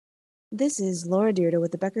This is Laura Deirdre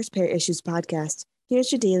with the Becker's Pair Issues podcast.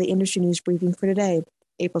 Here's your daily industry news briefing for today,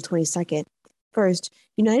 April 22nd. First,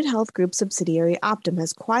 United Health Group subsidiary Optum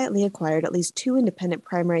has quietly acquired at least two independent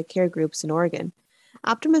primary care groups in Oregon.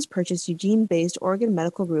 Optum has purchased Eugene-based Oregon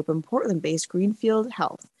Medical Group and Portland-based Greenfield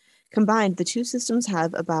Health. Combined, the two systems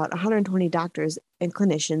have about 120 doctors and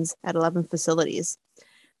clinicians at 11 facilities.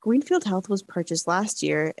 Greenfield Health was purchased last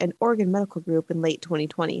year and Oregon Medical Group in late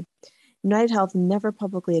 2020. United Health never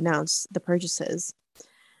publicly announced the purchases.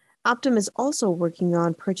 Optum is also working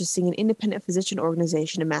on purchasing an independent physician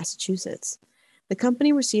organization in Massachusetts. The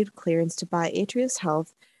company received clearance to buy Atrius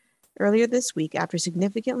Health earlier this week after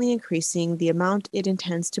significantly increasing the amount it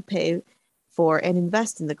intends to pay for and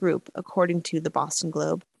invest in the group, according to the Boston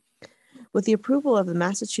Globe. With the approval of the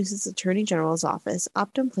Massachusetts Attorney General's office,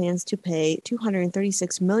 Optum plans to pay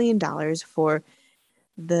 $236 million for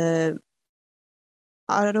the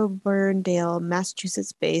Auburndale,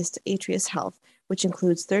 Massachusetts-based Atrius Health, which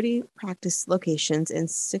includes 30 practice locations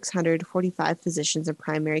and 645 physicians and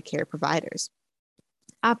primary care providers.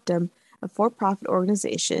 Optum, a for-profit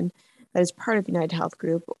organization that is part of United Health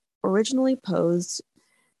Group, originally posed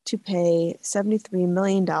to pay $73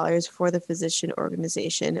 million for the physician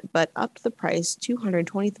organization, but upped the price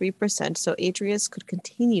 223% so Atrius could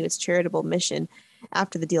continue its charitable mission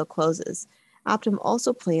after the deal closes. Optum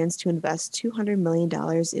also plans to invest $200 million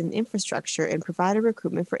in infrastructure and provider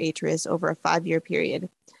recruitment for Atrius over a 5-year period.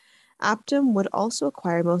 Optum would also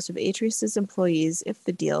acquire most of Atrius's employees if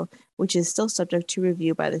the deal, which is still subject to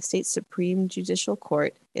review by the state Supreme Judicial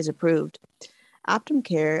Court, is approved. Optum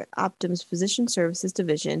Care, Optum's physician services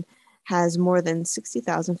division, has more than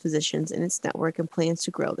 60,000 physicians in its network and plans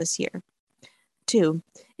to grow this year. 2.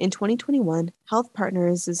 In 2021, Health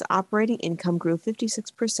Partners' operating income grew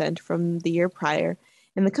 56% from the year prior,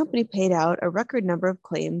 and the company paid out a record number of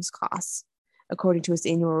claims costs. According to its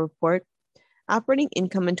annual report, operating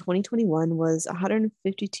income in 2021 was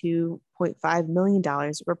 $152.5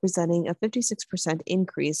 million, representing a 56%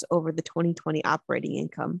 increase over the 2020 operating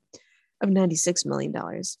income of $96 million.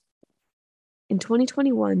 In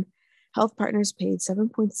 2021, Health Partners paid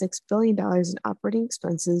 $7.6 billion in operating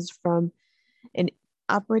expenses from an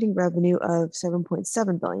operating revenue of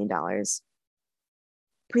 $7.7 billion.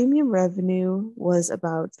 Premium revenue was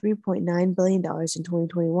about $3.9 billion in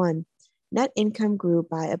 2021. Net income grew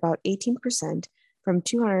by about 18% from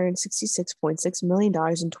 $266.6 million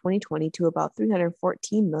in 2020 to about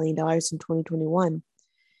 $314 million in 2021.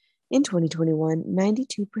 In 2021,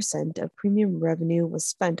 92% of premium revenue was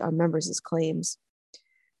spent on members' claims.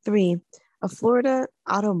 3. A Florida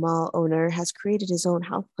auto mall owner has created his own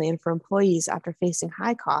health plan for employees after facing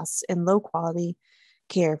high costs and low quality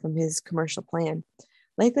care from his commercial plan.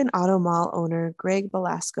 Lakeland auto mall owner Greg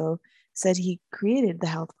Belasco said he created the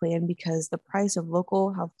health plan because the price of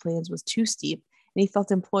local health plans was too steep and he felt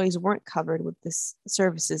employees weren't covered with the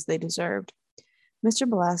services they deserved. Mr.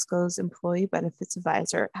 Belasco's employee benefits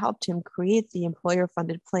advisor helped him create the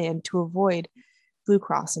employer-funded plan to avoid Blue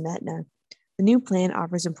Cross and Aetna. The new plan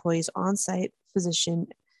offers employees on-site physician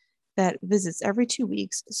that visits every 2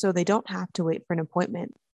 weeks so they don't have to wait for an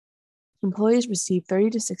appointment. Employees receive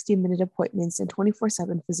 30 to 60-minute appointments and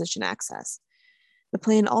 24/7 physician access. The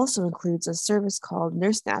plan also includes a service called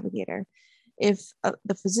Nurse Navigator. If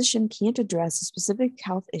the physician can't address a specific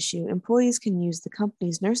health issue, employees can use the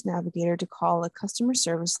company's Nurse Navigator to call a customer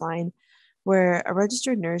service line where a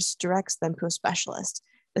registered nurse directs them to a specialist.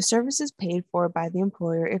 The service is paid for by the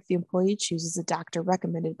employer if the employee chooses a doctor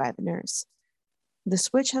recommended by the nurse. The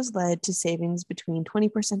switch has led to savings between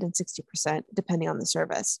 20% and 60%, depending on the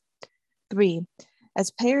service. 3.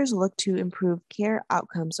 As payers look to improve care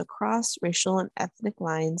outcomes across racial and ethnic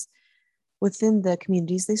lines within the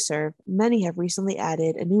communities they serve, many have recently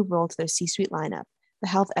added a new role to their C-suite lineup, the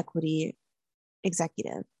Health Equity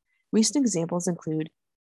Executive. Recent examples include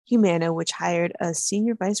Humana, which hired a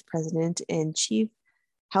senior vice president and chief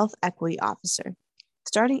Health Equity Officer.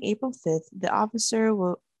 Starting April 5th, the officer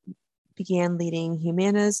began leading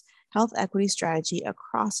Humana's health equity strategy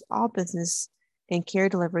across all business and care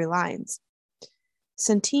delivery lines.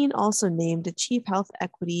 Centene also named a chief health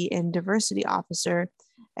equity and diversity officer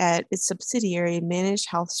at its subsidiary Managed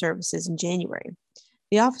Health Services in January.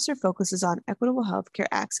 The officer focuses on equitable healthcare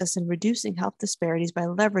access and reducing health disparities by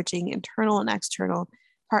leveraging internal and external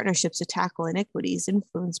partnerships to tackle inequities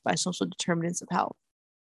influenced by social determinants of health.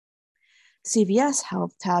 CVS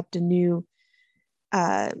Health tapped a new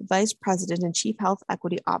vice president and chief health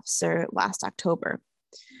equity officer last October.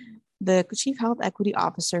 The Chief Health Equity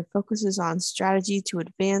Officer focuses on strategy to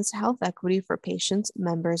advance health equity for patients,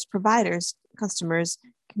 members, providers, customers,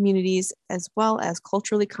 communities, as well as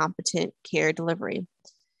culturally competent care delivery.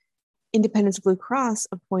 Independence Blue Cross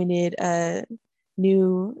appointed a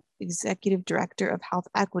new executive director of health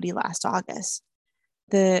equity last August.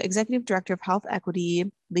 The executive director of health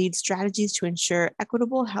equity leads strategies to ensure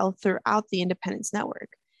equitable health throughout the Independence network.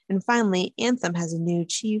 And finally, Anthem has a new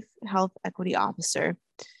chief health equity officer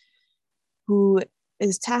who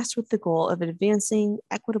is tasked with the goal of advancing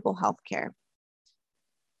equitable health care.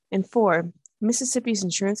 And 4, Mississippi's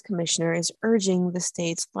insurance commissioner is urging the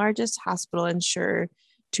state's largest hospital insurer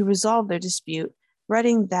to resolve their dispute,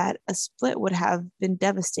 writing that a split would have been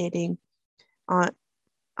devastating on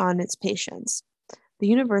its patients. The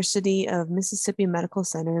University of Mississippi Medical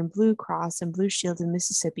Center and Blue Cross and Blue Shield in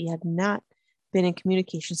Mississippi have not been in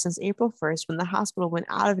communication since April 1st when the hospital went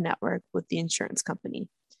out of network with the insurance company.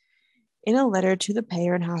 In a letter to the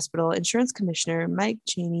payer and hospital, Insurance Commissioner Mike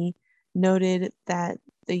Chaney noted that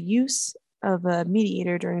the use of a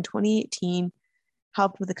mediator during 2018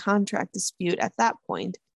 helped with a contract dispute at that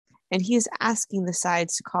point, and he is asking the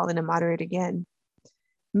sides to call in a moderator again.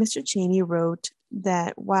 Mr. Chaney wrote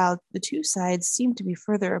that while the two sides seem to be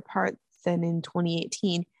further apart than in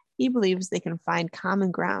 2018, he believes they can find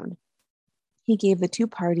common ground. He gave the two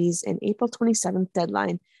parties an April 27th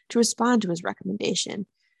deadline to respond to his recommendation,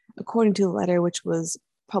 according to the letter which was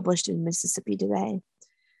published in Mississippi Today.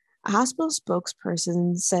 A hospital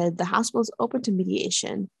spokesperson said the hospital is open to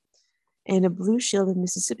mediation, and a Blue Shield of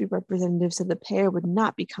Mississippi representative said the payer would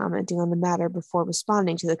not be commenting on the matter before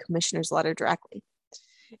responding to the commissioner's letter directly.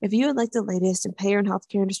 If you would like the latest in payer and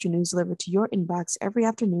healthcare industry news delivered to your inbox every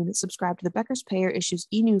afternoon, subscribe to the Becker's Payer Issues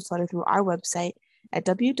e-newsletter through our website at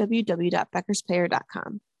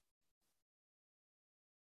www.beckerspayer.com.